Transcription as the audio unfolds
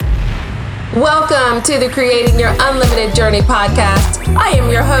Welcome to the Creating Your Unlimited Journey podcast. I am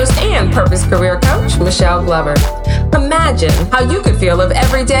your host and purpose career coach, Michelle Glover. Imagine how you could feel if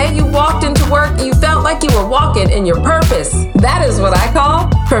every day you walked into work and you felt like you were walking in your purpose. That is what I call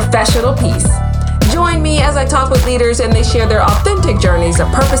professional peace. Join me as I talk with leaders and they share their authentic journeys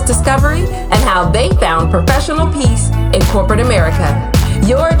of purpose discovery and how they found professional peace in corporate America.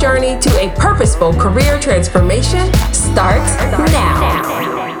 Your journey to a purposeful career transformation starts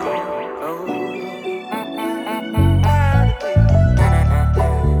now.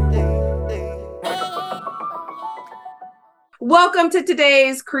 Welcome to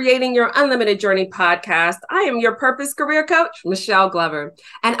today's Creating Your Unlimited Journey podcast. I am your purpose career coach, Michelle Glover,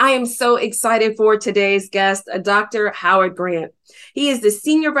 and I am so excited for today's guest, Dr. Howard Grant. He is the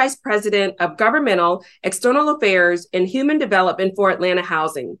Senior Vice President of Governmental, External Affairs, and Human Development for Atlanta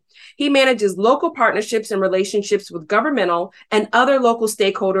Housing. He manages local partnerships and relationships with governmental and other local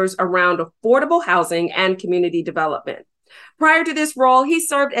stakeholders around affordable housing and community development. Prior to this role, he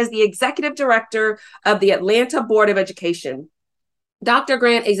served as the Executive Director of the Atlanta Board of Education. Dr.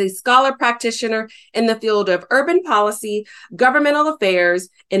 Grant is a scholar practitioner in the field of urban policy, governmental affairs,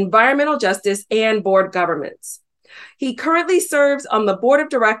 environmental justice, and board governments. He currently serves on the board of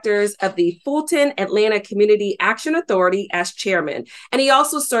directors of the Fulton Atlanta Community Action Authority as chairman, and he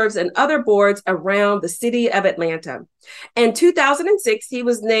also serves in other boards around the city of Atlanta. In 2006, he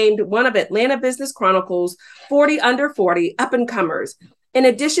was named one of Atlanta Business Chronicle's 40 Under 40 up-and-comers, in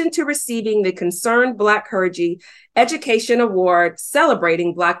addition to receiving the Concerned Black Clergy Education Award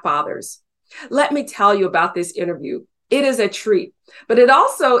celebrating Black fathers. Let me tell you about this interview. It is a treat, but it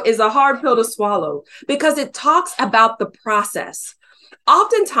also is a hard pill to swallow because it talks about the process.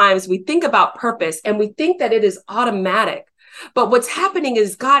 Oftentimes we think about purpose and we think that it is automatic, but what's happening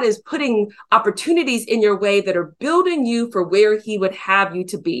is God is putting opportunities in your way that are building you for where He would have you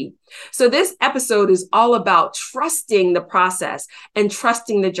to be. So this episode is all about trusting the process and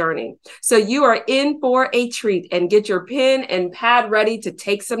trusting the journey. So you are in for a treat, and get your pen and pad ready to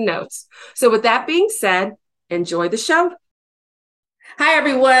take some notes. So with that being said, enjoy the show. Hi,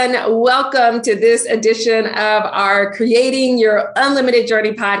 everyone. Welcome to this edition of our Creating Your Unlimited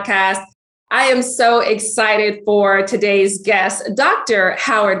Journey podcast. I am so excited for today's guest, Dr.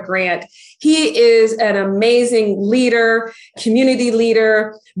 Howard Grant. He is an amazing leader, community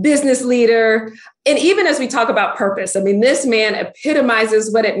leader, business leader. And even as we talk about purpose, I mean, this man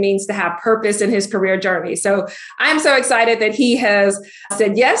epitomizes what it means to have purpose in his career journey. So I'm so excited that he has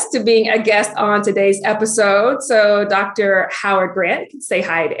said yes to being a guest on today's episode. So Dr. Howard Grant, say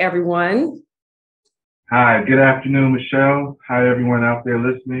hi to everyone. Hi, good afternoon, Michelle. Hi, everyone out there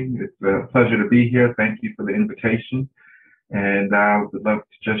listening. It's a pleasure to be here. Thank you for the invitation. And I would love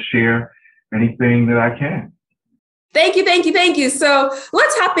to just share anything that I can. Thank you. So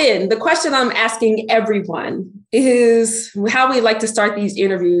let's hop in. The question I'm asking everyone is how we like to start these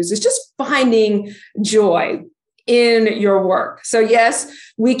interviews is just finding joy in your work. So yes,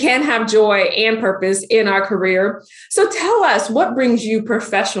 we can have joy and purpose in our career. So tell us, what brings you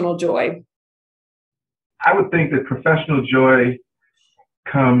professional joy? I would think that professional joy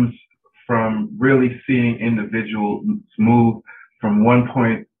comes from really seeing individuals move from one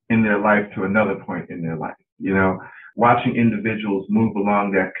point in their life to another point in their life. You know, watching individuals move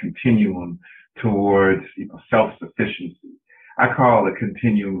along that continuum towards self-sufficiency. I call it a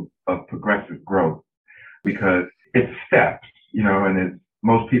continuum of progressive growth because it's steps, and as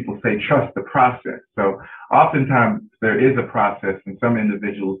most people say, trust the process. So oftentimes there is a process and some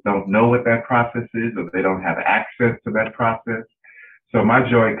individuals don't know what that process is or they don't have access to that process. So my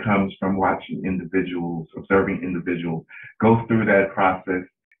joy comes from watching individuals, observing individuals go through that process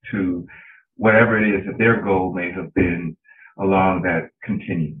to whatever it is that their goal may have been along that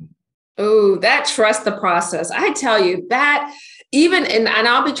continuum. Oh, that trust the process. I tell you that even, and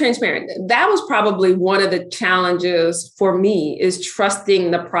I'll be transparent, that was probably one of the challenges for me is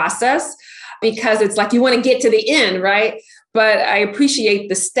trusting the process, because it's like you want to get to the end, right? But I appreciate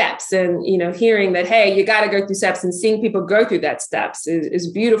the steps and, hearing that, hey, you got to go through steps, and seeing people go through that steps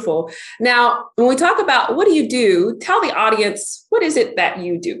is beautiful. Now, when we talk about what do you do, tell the audience, what is it that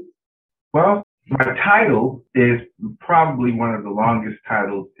you do? Well, my title is probably one of the longest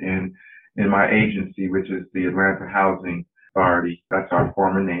titles in my agency, which is the Atlanta Housing Authority. That's our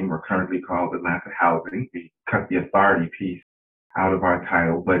former name. We're currently called Atlanta Housing. We cut the authority piece out of our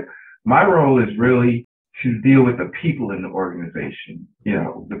title. But my role is really to deal with the people in the organization,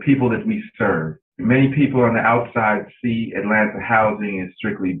 the people that we serve. Many people on the outside see Atlanta Housing as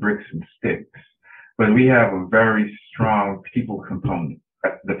strictly bricks and sticks, but we have a very strong people component.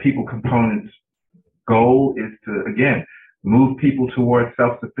 The people component's goal is to, again, move people towards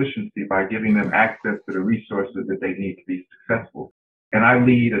self-sufficiency by giving them access to the resources that they need to be successful. And I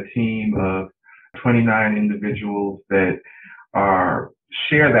lead a team of 29 individuals that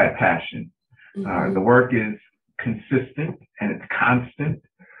share that passion. The work is consistent and it's constant,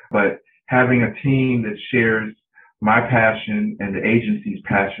 but having a team that shares my passion and the agency's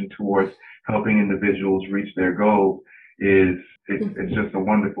passion towards helping individuals reach their goals it's just a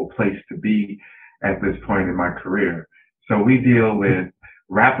wonderful place to be at this point in my career. So we deal with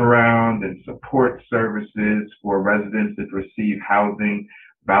wraparound and support services for residents that receive housing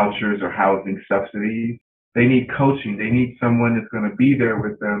vouchers or housing subsidies. They need coaching. They need someone that's going to be there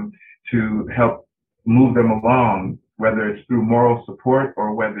with them to help move them along, whether it's through moral support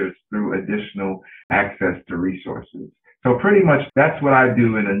or whether it's through additional access to resources. So pretty much that's what I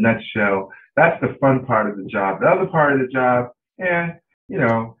do in a nutshell. That's the fun part of the job. The other part of the job,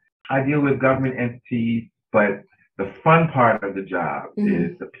 I deal with government entities, but the fun part of the job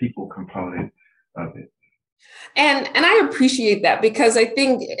is the people component of it. And I appreciate that, because I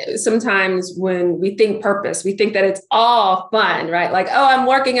think sometimes when we think purpose, we think that it's all fun, right? Like, oh, I'm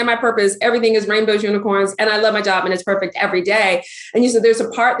working at my purpose. Everything is rainbows, unicorns, and I love my job and it's perfect every day. And you said there's a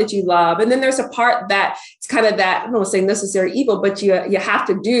part that you love. And then there's a part that it's kind of that, I don't want to say necessary evil, but you have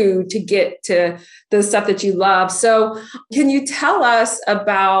to do to get to the stuff that you love. So can you tell us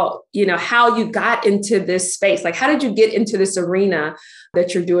about, how you got into this space? Like, how did you get into this arena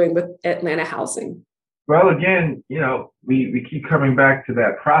that you're doing with Atlanta Housing? Well, again, we keep coming back to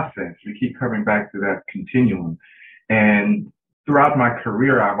that process. We keep coming back to that continuum. And throughout my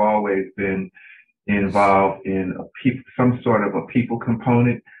career, I've always been involved in some sort of a people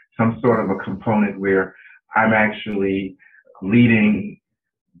component, some sort of a component where I'm actually leading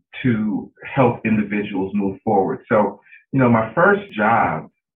to help individuals move forward. So, my first job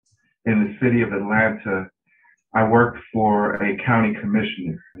in the city of Atlanta, I worked for a county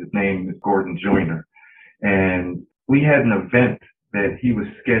commissioner. His name is Gordon Joyner. And we had an event that he was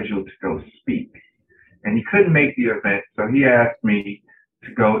scheduled to go speak. And he couldn't make the event, so he asked me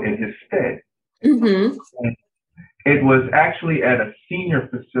to go in his stead. And it was actually at a senior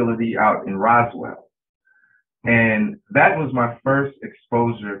facility out in Roswell. And that was my first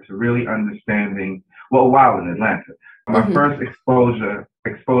exposure to really understanding, while in Atlanta, my first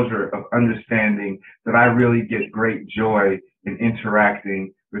exposure of understanding that I really get great joy in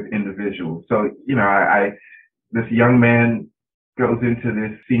interacting with individuals. So, this young man goes into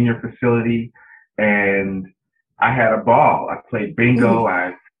this senior facility and I had a ball. I played bingo.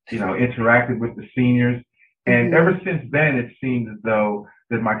 I, interacted with the seniors. And ever since then, it seemed as though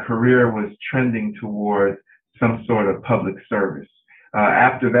that my career was trending towards some sort of public service.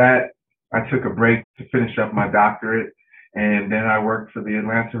 After that, I took a break to finish up my doctorate. And then I worked for the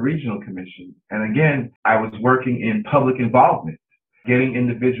Atlanta Regional Commission. And again, I was working in public involvement, getting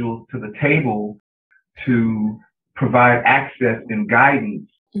individuals to the table to provide access and guidance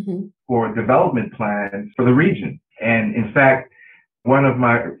for development plans for the region. And in fact, one of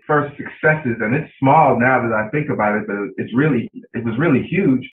my first successes, and it's small now that I think about it, but it was really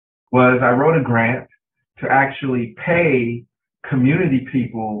huge, was I wrote a grant to actually pay community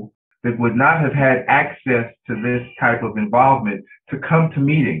people that would not have had access to this type of involvement to come to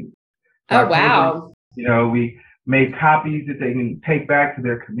meetings. Oh, wow. We made copies that they can take back to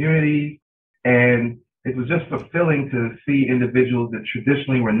their communities. And it was just fulfilling to see individuals that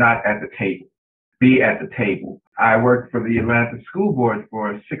traditionally were not at the table, be at the table. I worked for the Atlanta School Board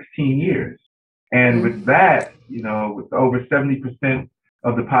for 16 years. And with that, with over 70%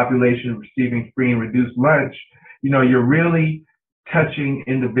 of the population receiving free and reduced lunch, you're really touching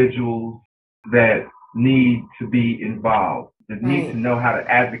individuals that need to be involved, that need to know how to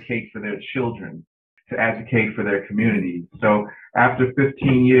advocate for their children, to advocate for their communities. So after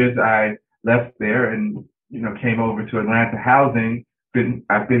 15 years, I left there and, came over to Atlanta Housing.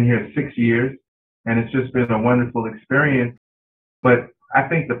 I've been here 6 years, and it's just been a wonderful experience. But I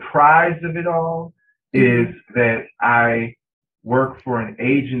think the prize of it all is that I work for an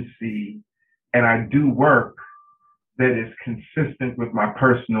agency and I do work that is consistent with my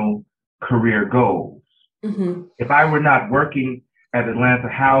personal career goals. If I were not working at Atlanta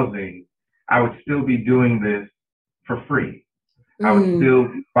Housing, I would still be doing this for free. I would still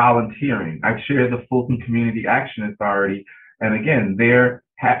be volunteering. I chair the Fulton Community Action Authority. And again, their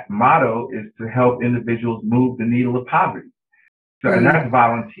motto is to help individuals move the needle of poverty. So, and that's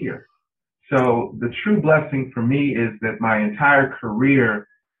volunteer. So the true blessing for me is that my entire career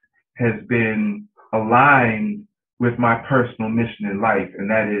has been aligned with my personal mission in life, and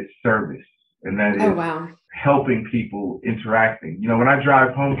that is service, and that is helping people, interacting. When I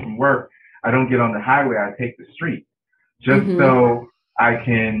drive home from work, I don't get on the highway, I take the street. just so I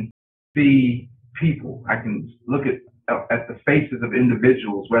can see people. I can look at the faces of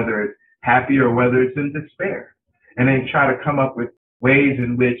individuals, whether it's happy or whether it's in despair, and then try to come up with ways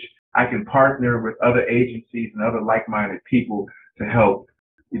in which I can partner with other agencies and other like-minded people to help,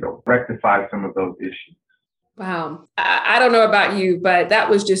 rectify some of those issues. Wow. I don't know about you, but that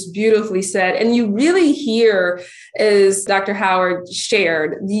was just beautifully said. And you really hear, as Dr. Howard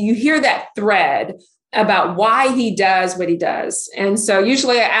shared, you hear that thread about why he does what he does. And so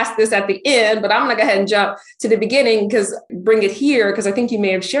usually I ask this at the end, but I'm going to go ahead and jump to the beginning bring it here, because I think you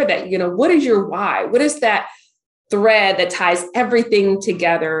may have shared that, what is your why? What is that thread that ties everything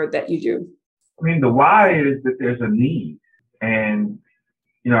together that you do? I mean, the why is that there's a need. And,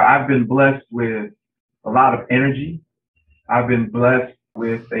 I've been blessed with a lot of energy. I've been blessed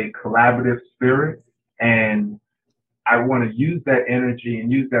with a collaborative spirit, and I want to use that energy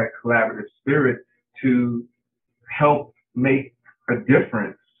and use that collaborative spirit to help make a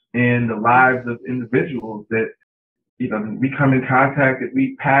difference in the lives of individuals that, we come in contact, that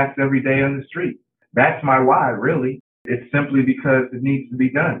we pass every day on the street. That's my why, really. It's simply because it needs to be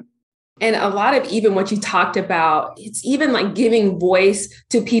done. And a lot of even what you talked about, it's even like giving voice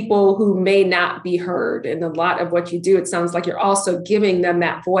to people who may not be heard. And a lot of what you do, it sounds like you're also giving them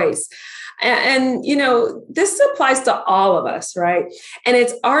that voice. And, this applies to all of us, right? And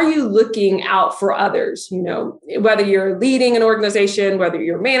are you looking out for others? Whether you're leading an organization, whether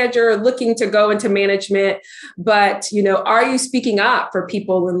you're a manager looking to go into management, but, are you speaking up for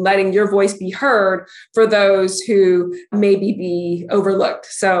people and letting your voice be heard for those who maybe be overlooked?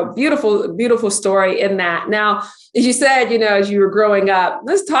 So beautiful, beautiful story in that. Now, as you said, as you were growing up,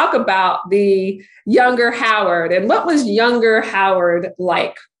 let's talk about the younger Howard and what was younger Howard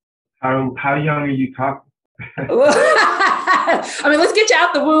like? How young are you talking? I mean, let's get you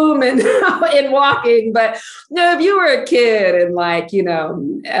out the womb and walking. But if you were a kid in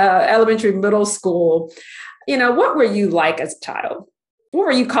elementary, middle school, what were you like as a child? What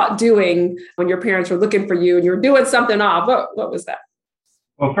were you caught doing when your parents were looking for you and you were doing something off? What was that?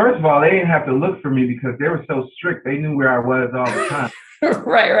 Well, first of all, they didn't have to look for me because they were so strict. They knew where I was all the time.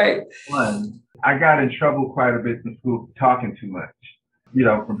 Right. One, I got in trouble quite a bit in school for talking too much.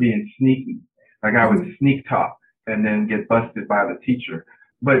 For being sneaky. Like I would sneak talk and then get busted by the teacher.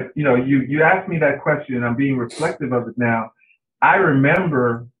 But, you asked me that question and I'm being reflective of it now. I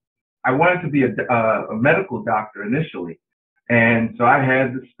remember I wanted to be a medical doctor initially. And so I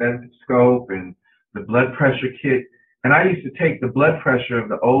had the stethoscope and the blood pressure kit. And I used to take the blood pressure of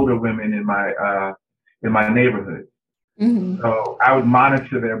the older women in my neighborhood. So I would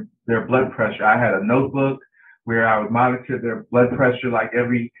monitor their blood pressure. I had a notebook where I would monitor their blood pressure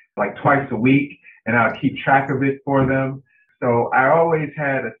twice a week, and I would keep track of it for them. So I always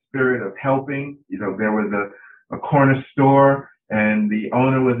had a spirit of helping. There was a corner store and the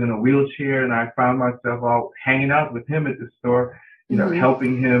owner was in a wheelchair, and I found myself all hanging out with him at the store,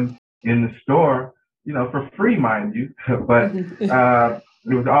 helping him in the store, for free, mind you. But it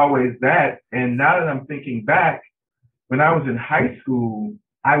was always that. And now that I'm thinking back, when I was in high school,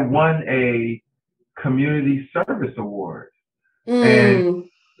 I won a community service award. And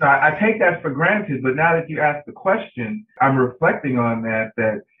so I take that for granted, but now that you ask the question, I'm reflecting on that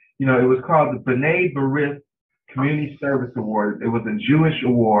it was called the B'nai B'rith Community Service Award. It was a Jewish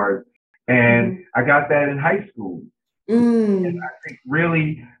award, and I got that in high school. And I think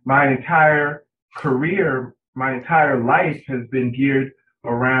really my entire career, my entire life has been geared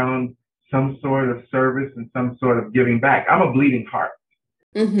around some sort of service and some sort of giving back. I'm a bleeding heart.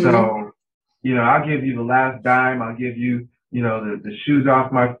 So I'll give you the last dime. I'll give you, the shoes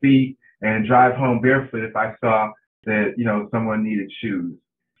off my feet and drive home barefoot if I saw that, someone needed shoes.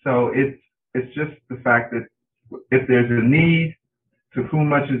 So it's just the fact that if there's a need, to whom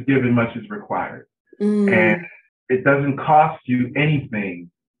much is given, much is required. And it doesn't cost you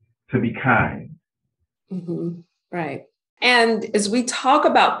anything to be kind. Right. And as we talk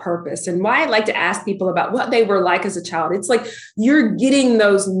about purpose and why I like to ask people about what they were like as a child, it's like you're getting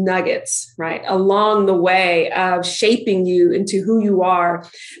those nuggets, right, along the way of shaping you into who you are.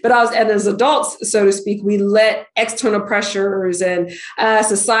 But as adults, so to speak, we let external pressures and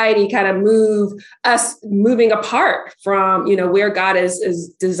society kind of moving apart from, where God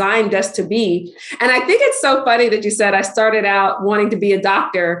is designed us to be. And I think it's so funny that you said I started out wanting to be a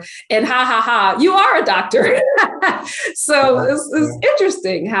doctor, and you are a doctor. So it's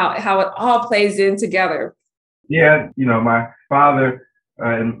interesting how it all plays in together. Yeah, my father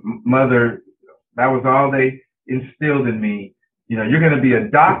and mother, that was all they instilled in me. You're going to be a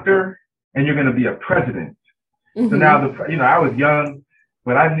doctor and you're going to be a president. So now, I was young,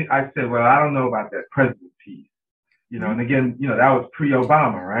 but I said, well, I don't know about that president piece. and again, that was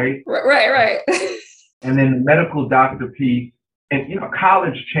pre-Obama, right? Right. And then the medical doctor piece, and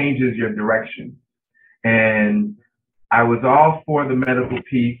college changes your direction. And I was all for the medical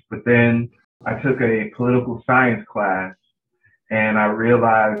piece, but then I took a political science class, and I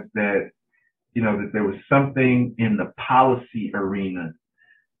realized that that there was something in the policy arena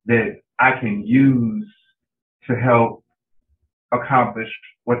that I can use to help accomplish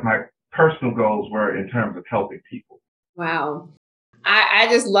what my personal goals were in terms of helping people. Wow. I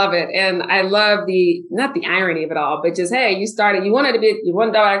just love it. And I love not the irony of it all, but just, hey, you wanted to be, you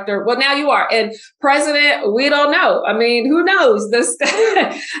one doctor. Well, now you are. And president, we don't know. I mean, who knows?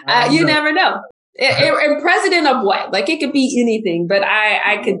 You never know. And president of what? Like, it could be anything, but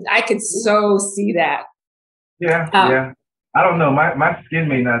I could so see that. Yeah. I don't know. My skin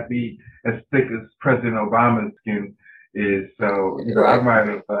may not be as thick as President Obama's skin is. So, I might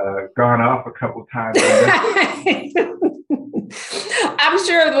have gone off a couple times. I'm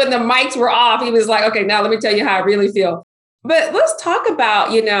sure when the mics were off, he was like, okay, now let me tell you how I really feel. But let's talk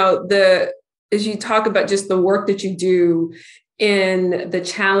about, as you talk about just the work that you do in the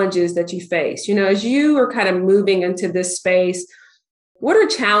challenges that you face, as you are kind of moving into this space, what are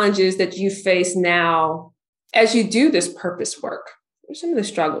challenges that you face now as you do this purpose work? What are some of the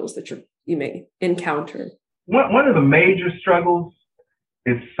struggles that you may encounter? One of the major struggles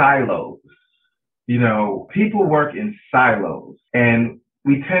is silos. People work in silos, and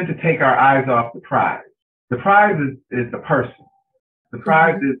we tend to take our eyes off the prize. The prize is the person. The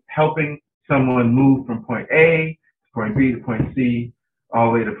prize is helping someone move from point A to point B to point C,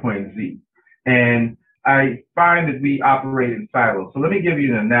 all the way to point Z. And I find that we operate in silos. So let me give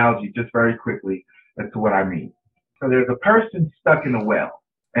you an analogy just very quickly as to what I mean. So there's a person stuck in a well,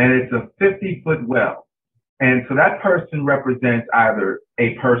 and it's a 50-foot well. And so that person represents either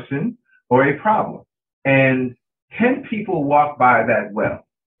a person or a problem. And 10 people walk by that well,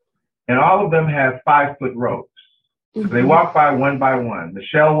 and all of them have 5-foot ropes. So they walk by one.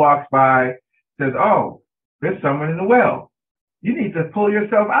 Michelle walks by, says, oh, there's someone in the well. You need to pull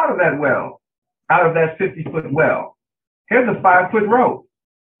yourself out of that well, out of that 50-foot well. Here's a 5-foot rope.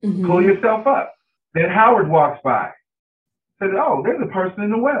 Pull yourself up. Then Howard walks by, says, oh, there's a person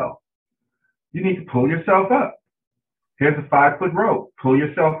in the well. You need to pull yourself up. Here's a 5-foot rope. Pull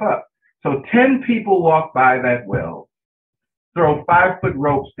yourself up. So 10 people walk by that well, throw 5-foot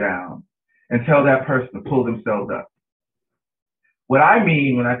ropes down, and tell that person to pull themselves up. What I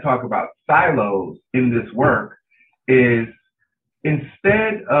mean when I talk about silos in this work is,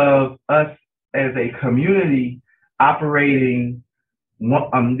 instead of us as a community operating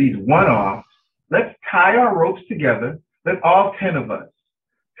these one-offs, let's tie our ropes together. Let all 10 of us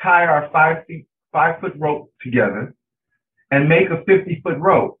tie our 5-foot rope together and make a 50-foot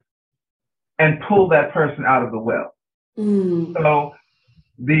rope and pull that person out of the well. So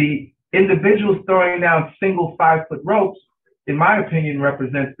the individuals throwing down single 5-foot ropes, in my opinion,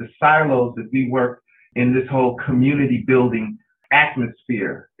 represents the silos that we work in this whole community building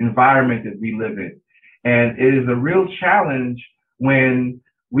atmosphere, environment that we live in. And it is a real challenge when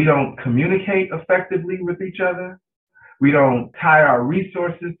we don't communicate effectively with each other. We don't tie our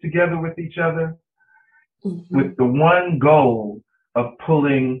resources together with each other with the one goal of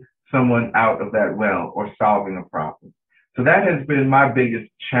pulling someone out of that well or solving a problem. So that has been my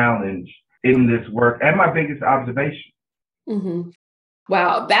biggest challenge in this work and my biggest observation.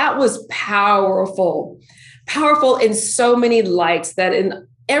 Wow, that was powerful. Powerful in so many lights, that in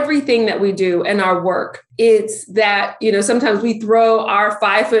everything that we do in our work, it's that, sometimes we throw our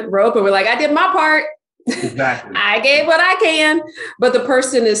 5-foot rope and we're like, I did my part. Exactly. I gave what I can, but the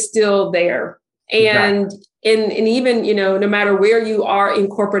person is still there. And and even, no matter where you are in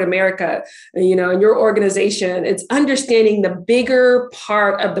corporate America, in your organization, it's understanding the bigger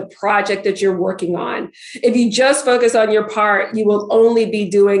part of the project that you're working on. If you just focus on your part, you will only be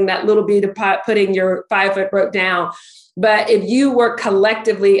doing that little bit of putting your 5-foot rope down. But if you work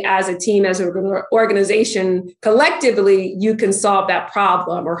collectively as a team, as an organization, collectively, you can solve that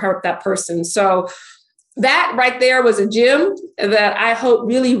problem or help that person. So that right there was a gem that I hope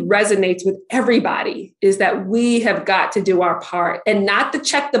really resonates with everybody, is that we have got to do our part, and not the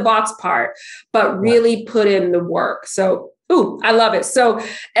check the box part, but really put in the work. So, I love it. So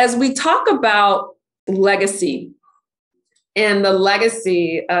as we talk about legacy and the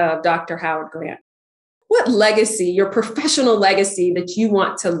legacy of Dr. Howard Grant, what legacy, your professional legacy, that you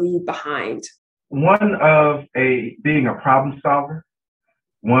want to leave behind? One of being a problem solver.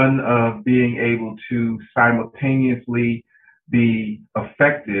 One of being able to simultaneously be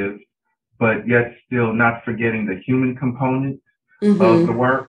effective, but yet still not forgetting the human component of the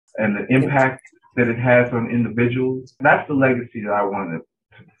work and the impact that it has on individuals. That's the legacy that I want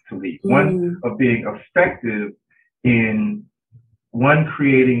to leave. One, Mm. of being effective in, one,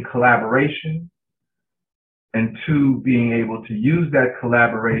 creating collaboration, and two, being able to use that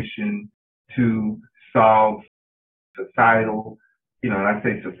collaboration to solve societal, and I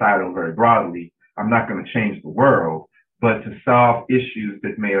say societal very broadly. I'm not going to change the world, but to solve issues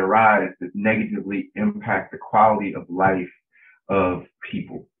that may arise that negatively impact the quality of life of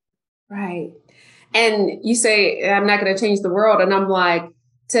people. Right. And you say, I'm not going to change the world. And I'm like,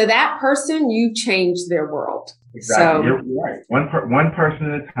 to that person, you change their world. Exactly. So You're right. One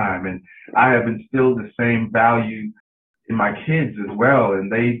person at a time. And I have instilled the same value in my kids as well.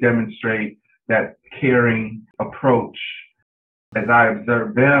 And they demonstrate that caring approach as I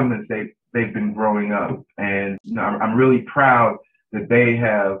observe them as they've been growing up. And I'm really proud that they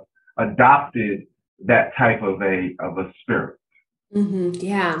have adopted that type of a spirit.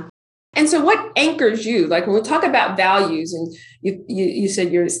 yeah. And so what anchors you? Like when we talk about values and you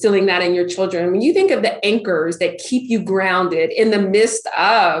said you're instilling that in your children, when you think of the anchors that keep you grounded in the midst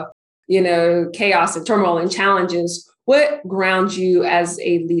of, chaos and turmoil and challenges, what grounds you as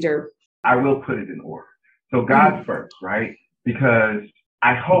a leader? I will put it in order. So God first, right? Because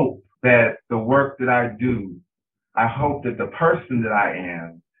I hope that the work that I do, I hope that the person that I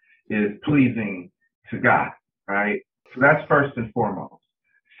am is pleasing to God, right? So that's first and foremost.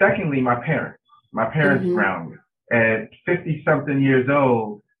 Secondly, my parents. My parents ground me. At 50-something years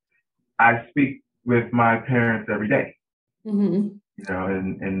old, I speak with my parents every day. And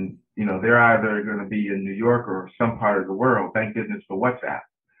they're either going to be in New York or some part of the world. Thank goodness for WhatsApp.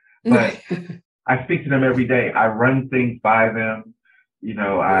 But I speak to them every day. I run things by them.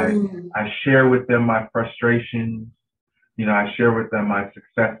 I share with them my frustrations. I share with them my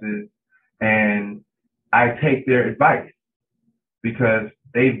successes, and I take their advice because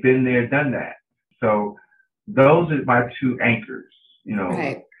they've been there, done that. So those are my two anchors,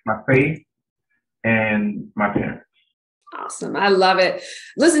 Right. my faith and my parents. Awesome. I love it.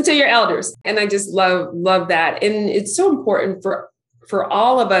 Listen to your elders. And I just love that. And it's so important for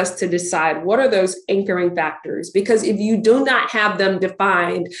all of us to decide what are those anchoring factors, because if you do not have them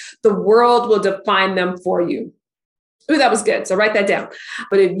defined, the world will define them for you. Ooh, that was good. So write that down.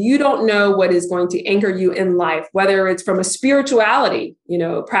 But if you don't know what is going to anchor you in life, whether it's from a spirituality,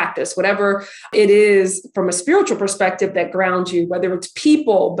 practice, whatever it is from a spiritual perspective that grounds you, whether it's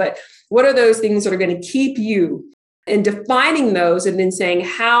people, but what are those things that are going to keep you, and defining those and then saying,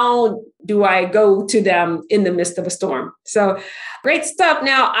 how do I go to them in the midst of a storm? So great stuff.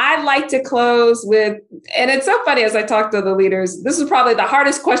 Now, I'd like to close with, and it's so funny as I talk to the leaders, this is probably the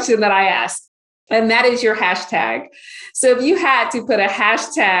hardest question that I asked, and that is your hashtag. So if you had to put a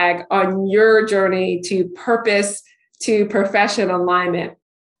hashtag on your journey to purpose, to profession alignment,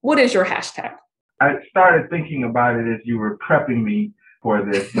 what is your hashtag? I started thinking about it as you were prepping me for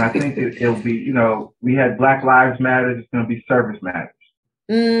this. And I think it'll be, we had Black Lives Matter. It's going to be Service Matters.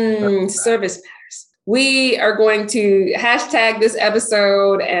 Service Matters. We are going to hashtag this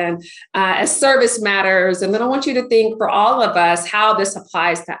episode and as Service Matters. And then I want you to think for all of us how this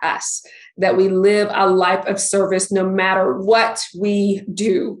applies to us, that we live a life of service no matter what we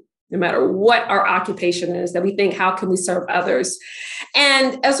do, no matter what our occupation is, that we think, how can we serve others?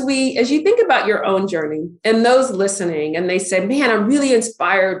 And as you think about your own journey and those listening, and they say, man, I'm really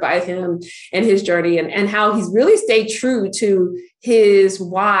inspired by him and his journey and how he's really stayed true to his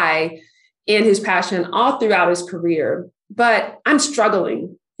why and his passion all throughout his career, but I'm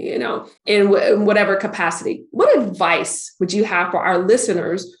struggling, in whatever capacity. What advice would you have for our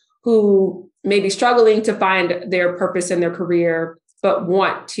listeners who may be struggling to find their purpose in their career, but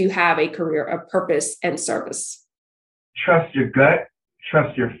want to have a career of purpose and service? Trust your gut,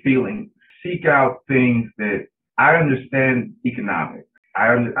 trust your feelings, seek out things that I understand economics.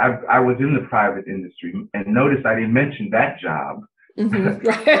 I was in the private industry, and notice I didn't mention that job.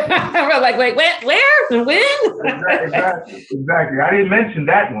 We're like, wait, where, and when? Exactly. I didn't mention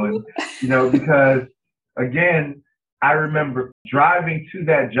that one, because again, I remember driving to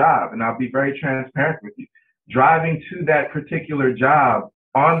that job, and I'll be very transparent with you, driving to that particular job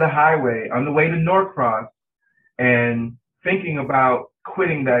on the highway, on the way to Norcross, and thinking about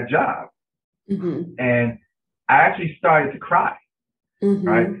quitting that job. And I actually started to cry,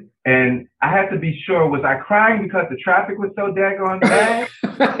 right? And I had to be sure, was I crying because the traffic was so daggone bad?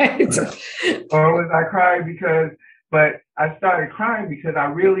 Right. Or was I crying but I started crying because I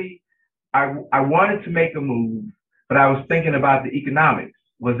wanted to make a move, but I was thinking about the economics.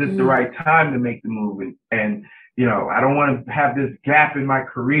 Was this the right time to make the move? And I don't want to have this gap in my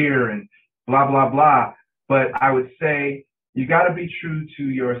career and blah, blah, blah. But I would say you got to be true to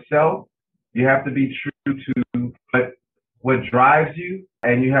yourself You have to be true to what drives you,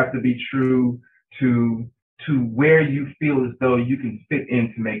 and you have to be true to where you feel as though you can fit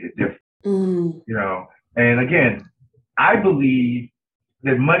in to make a difference. You know, and again, I believe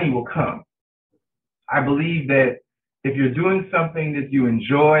that money will come. I believe that if you're doing something that you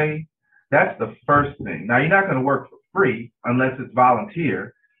enjoy, that's the first thing. Now, you're not going to work for free unless it's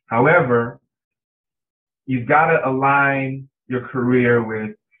volunteer. However, you've got to align your career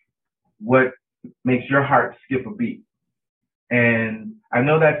with what makes your heart skip a beat. And I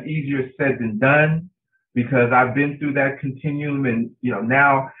know that's easier said than done, because I've been through that continuum, and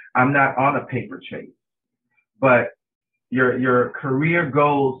now I'm not on a paper chase. But your career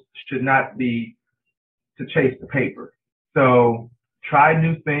goals should not be to chase the paper. So try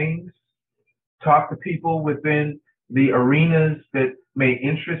new things, talk to people within the arenas that may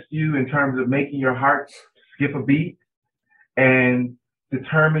interest you in terms of making your heart skip a beat, and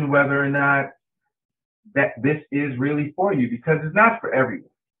determine whether or not that this is really for you, because it's not for everyone.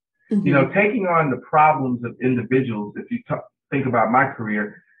 Taking on the problems of individuals, if you think about my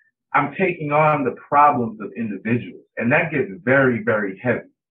career, I'm taking on the problems of individuals, and that gets very, very heavy.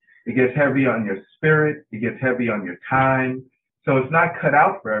 It gets heavy on your spirit. It gets heavy on your time. So it's not cut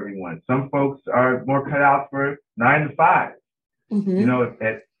out for everyone. Some folks are more cut out for 9 to 5.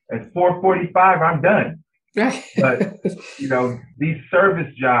 At 4:45, I'm done. But, these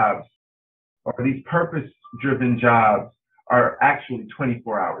service jobs or these purpose-driven jobs are actually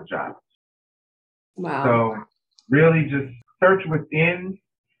 24-hour jobs. Wow. So really just search within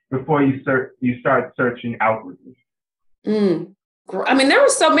before you start searching outwardly. I mean, there were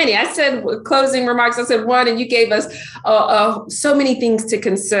so many. I said closing remarks. I said one, and you gave us so many things to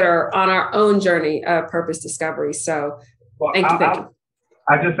consider on our own journey of purpose discovery. So thank you.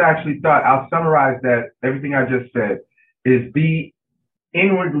 I just actually thought I'll summarize that. Everything I just said is be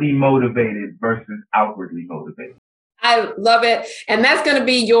inwardly motivated versus outwardly motivated. I love it. And that's going to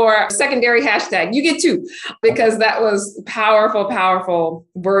be your secondary hashtag. You get 2, because that was powerful, powerful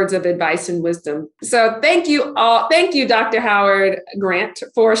words of advice and wisdom. So thank you all. Thank you, Dr. Howard Grant,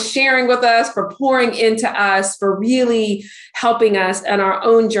 for sharing with us, for pouring into us, for really helping us on our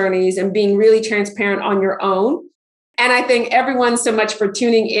own journeys and being really transparent on your own. And I thank everyone so much for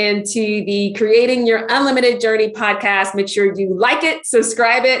tuning in to the Creating Your Unlimited Journey podcast. Make sure you like it,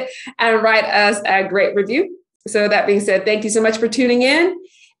 subscribe it, and write us a great review. So that being said, thank you so much for tuning in,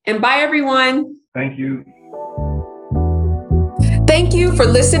 and bye, everyone. Thank you. Thank you for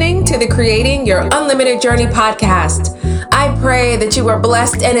listening to the Creating Your Unlimited Journey podcast. I pray that you are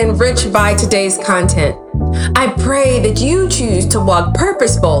blessed and enriched by today's content. I pray that you choose to walk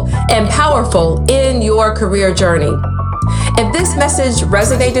purposeful and powerful in your career journey. If this message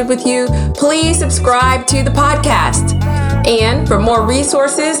resonated with you, please subscribe to the podcast. And for more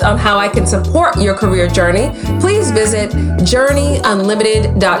resources on how I can support your career journey, please visit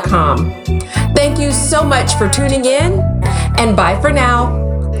journeyunlimited.com. Thank you so much for tuning in, and bye for now.